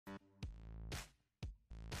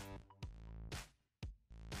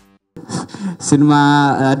Cinema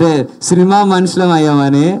అంటే cinema మనుషులం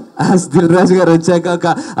అయ్యామని. దిల్ రాజు గారు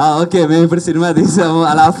వచ్చాక ఓకే మేము ఇప్పుడు సినిమా తీసాము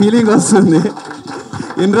అలా ఫీలింగ్ వస్తుంది.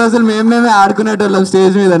 ఇన్ని రోజులు మేమే ఆడుకునేటోళ్ళం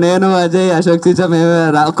స్టేజ్ మీద, నేను అజయ్ అశోక్ చీచా మేమే,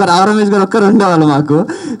 రావు రమేష్ గారు ఒక్కరు ఉండేవాళ్ళు మాకు.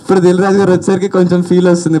 ఇప్పుడు దిల్ రాజు గారు వచ్చేసరికి కొంచెం ఫీల్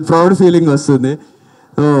వస్తుంది, ప్రౌడ్ ఫీలింగ్ వస్తుంది.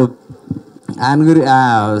 సో ఆయన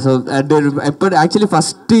సో ఎప్పుడు యాక్చువల్లీ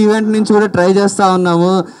ఫస్ట్ ఈవెంట్ నుంచి కూడా ట్రై చేస్తూ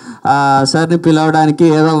ఉన్నాము సార్ని పిలవడానికి.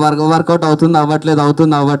 ఏదో వర్కౌట్ అవుతుంది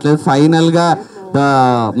అవ్వట్లేదు. ఫైనల్గా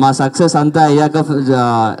మా సక్సెస్ అంతా అయ్యాక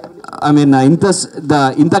ఐ మీన్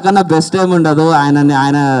ఇంతకన్నా బెస్ట్ టైం ఉండదు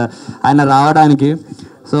ఆయన రావడానికి.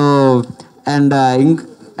 సో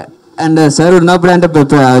అండ్ సార్ ఉన్నప్పుడు అంటే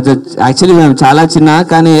యాక్చువల్లీ మేము చాలా చిన్న,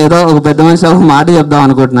 కానీ ఏదో ఒక పెద్ద మనిషి ఒక మాట చెప్దాం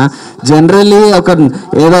అనుకుంటున్నా. జనరల్లీ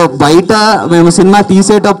ఏదో బయట మేము సినిమా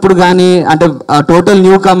తీసేటప్పుడు కానీ అంటే టోటల్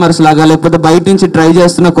న్యూ కమర్స్ లాగా లేకపోతే బయట నుంచి ట్రై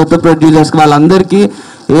చేస్తున్న కొత్త ప్రొడ్యూసర్స్కి వాళ్ళందరికీ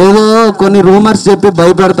ఏదో కొన్ని రూమర్స్ చెప్పి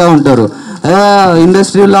భయపెడతా ఉంటారు.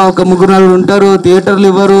 ఇండస్ట్రీలో ఒక 3-4 ఉంటారు, థియేటర్లు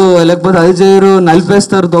ఇవ్వరు, లేకపోతే అది చేయరు,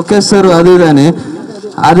 నలిపేస్తారు, తొక్కేస్తారు, అది ఇదని.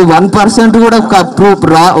 అది 1% కూడా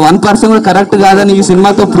 1% కూడా కరెక్ట్ కాదని ఈ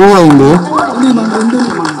సినిమాతో ప్రూవ్ అయింది.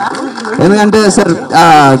 ఎందుకంటే సార్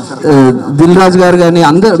దిల్ రాజు గారు కానీ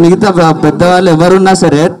అందరు మిగతా పెద్దవాళ్ళు ఎవరున్నా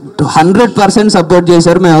సరే 100% సపోర్ట్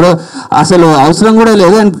చేశారు. మేము ఎవరో అసలు అవసరం కూడా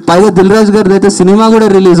లేదు. అండ్ పైగా దిల్ రాజు గారిది అయితే సినిమా కూడా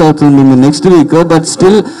రిలీజ్ అవుతుంది నెక్స్ట్ వీక్. బట్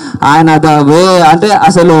స్టిల్ ఆయన అంటే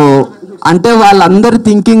అసలు అంటే వాళ్ళందరి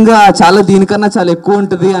థింకింగ్ చాలా దీనికన్నా చాలా ఎక్కువ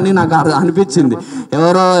ఉంటుంది అని నాకు అనిపించింది.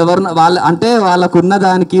 ఎవరు అంటే వాళ్ళకున్న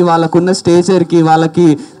దానికి, వాళ్ళకున్న స్టేచర్కి, వాళ్ళకి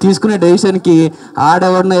తీసుకునే డెసిషన్కి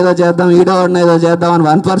ఆడెవరిన ఏదో చేద్దాం ఈడెవరిన ఏదో చేద్దాం అని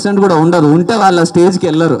 1% కూడా ఉండదు. ఉంటే వాళ్ళ స్టేజ్కి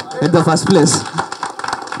వెళ్ళరు at the first place.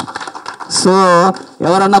 So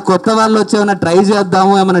ఎవరన్నా కొత్త వాళ్ళు వచ్చి ఏమైనా ట్రై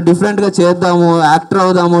చేద్దాము, ఏమైనా డిఫరెంట్గా చేద్దాము, యాక్టర్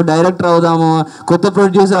అవుదాము, డైరెక్టర్ అవుదాము, కొత్త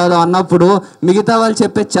ప్రొడ్యూసర్ అవుదాం అన్నప్పుడు మిగతా వాళ్ళు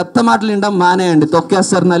చెప్పే చెత్త మాటలు వినడం మానేయండి.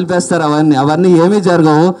 తొక్కేస్తారు, నలిపేస్తారు, అవన్నీ ఏమీ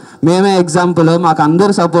జరగవు. మేమే ఎగ్జాంపుల్, మాకు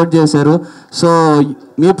అందరూ సపోర్ట్ చేశారు. సో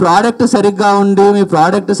మీ ప్రోడక్ట్ సరిగ్గా ఉండి, మీ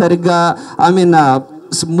ప్రోడక్ట్ సరిగ్గా ఐ మీన్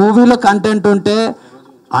మూవీలో కంటెంట్ ఉంటే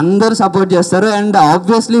అందరూ సపోర్ట్ చేస్తారు. అండ్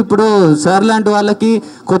ఆబ్వియస్లీ ఇప్పుడు సార్ లాంటి వాళ్ళకి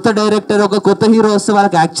కొత్త డైరెక్టర్, ఒక కొత్త హీరో వస్తే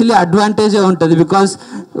వాళ్ళకి యాక్చువల్లీ అడ్వాంటేజే ఉంటుంది. బికాస్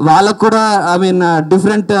వాళ్ళకు కూడా I mean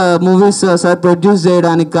different movies sir produce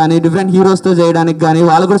చేయడానికి కానీ, డిఫరెంట్ హీరోస్తో చేయడానికి కానీ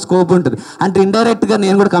వాళ్ళకు కూడా స్కోప్ ఉంటుంది. అంటే ఇండైరెక్ట్గా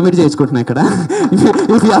నేను కూడా కమిట్ చేసుకుంటున్నాను ఇక్కడ.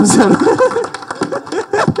 If you observe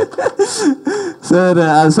sir.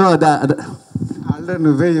 So already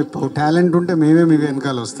నువ్వే చెప్పావు, టాలెంట్ ఉంటే మేమే మీ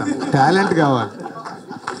వెనకాల వస్తాం. టాలెంట్ కావాలి.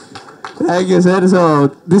 Thank you, sir. So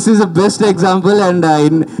this is the best example, and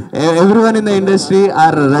everyone in the industry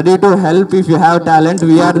are ready to help if you have talent.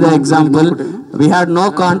 We are the example. We had no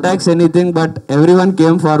contacts, anything, but everyone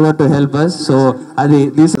came forward to help us. So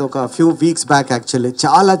this ఒక few weeks back actually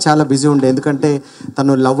చాలా busy ఉండే. ఎందుకంటే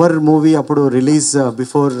తను lover movie అప్పుడు release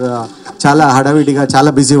before చాలా హడావిడిగా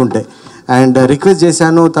చాలా busy ఉండే. అండ్ రిక్వెస్ట్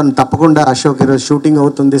చేశాను, తను తప్పకుండా అశోక్ ఈరోజు షూటింగ్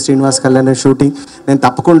అవుతుంది, శ్రీనివాస్ కళ్యాణ్ షూటింగ్, నేను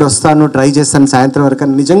తప్పకుండా వస్తాను, ట్రై చేస్తాను సాయంత్రం వరకు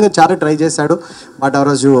అని. నిజంగా చాలా ట్రై చేశాడు, బట్ ఆ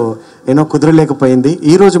రోజు కుదరలేకపోయింది.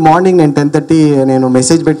 ఈరోజు మార్నింగ్ నేను 10:30 నేను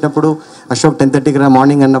మెసేజ్ పెట్టినప్పుడు అశోక్ 10:30కి రా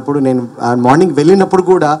మార్నింగ్ అన్నప్పుడు, నేను మార్నింగ్ వెళ్ళినప్పుడు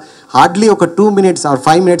కూడా హార్డ్లీ ఒక 2 minutes or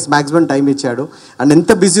 5 minutes maximum time ఇచ్చాడు. అండ్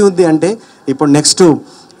ఎంత బిజీ ఉంది అంటే ఇప్పుడు నెక్స్ట్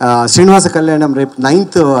శ్రీనివాస కళ్యాణం రేపు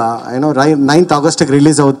 9th ఆగస్ట్కి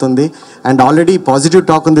రిలీజ్ అవుతుంది. అండ్ ఆల్రెడీ పాజిటివ్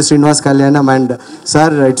టాక్ ఉంది Srinivasa Kalyanam. And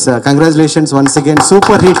sir it's congratulations once again,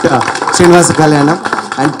 super hit Srinivasa Kalyanam.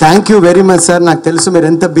 And thank you very much sir. నాకు తెలుసు మీరు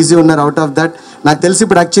ఎంత బిజీ ఉన్నారు. అవుట్ ఆఫ్ దట్ నాకు తెలిసి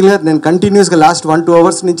ఇప్పుడు యాక్చువల్గా నేను కంటిన్యూస్గా లాస్ట్ 1-2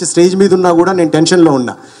 hours నుంచి స్టేజ్ మీద ఉన్నా కూడా నేను టెన్షన్లో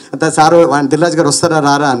ఉన్నా, అంత సార్ దిల్రాజ్ గారు వస్తారా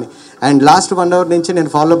రారా అని. అండ్ లాస్ట్ 1 hour నుంచి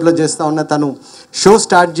నేను ఫాలోఅప్లో చేస్తూ ఉన్నా. తను షో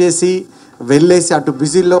స్టార్ట్ చేసి వెళ్ళేసి అటు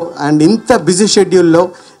బిజీలో అండ్ ఇంత బిజీ షెడ్యూల్లో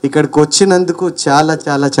ఇక్కడికి వచ్చినందుకు చాలా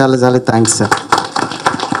చాలా చాలా చాలా థ్యాంక్స్ సార్.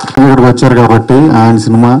 ఇక్కడికి వచ్చారు కాబట్టి ఆయన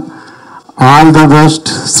cinema all the best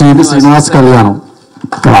Srinivas కళ్యాణం.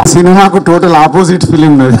 సినిమాకు టోటల్ ఆపోజిట్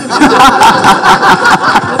ఫిలిం అది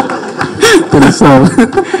తెలుసా.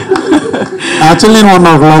 యాక్చువల్లీ నేను మొన్న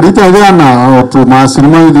ఒకళ్ళు అడిగితే అదే అన్న, మా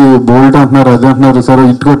సినిమా ఇది బోల్ట్ అంటున్నారు, అది అంటున్నారు, సార్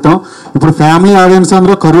ఇటు కొట్టాం. ఇప్పుడు ఫ్యామిలీ ఆడియన్స్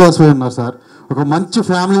అందరూ కరువు వస్తున్నారు సార్, ఒక మంచి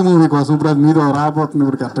ఫ్యామిలీ మూవీ కోసం. ఇప్పుడు అది మీరు రాబోతుంది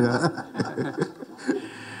ఇప్పుడు కరెక్ట్గా.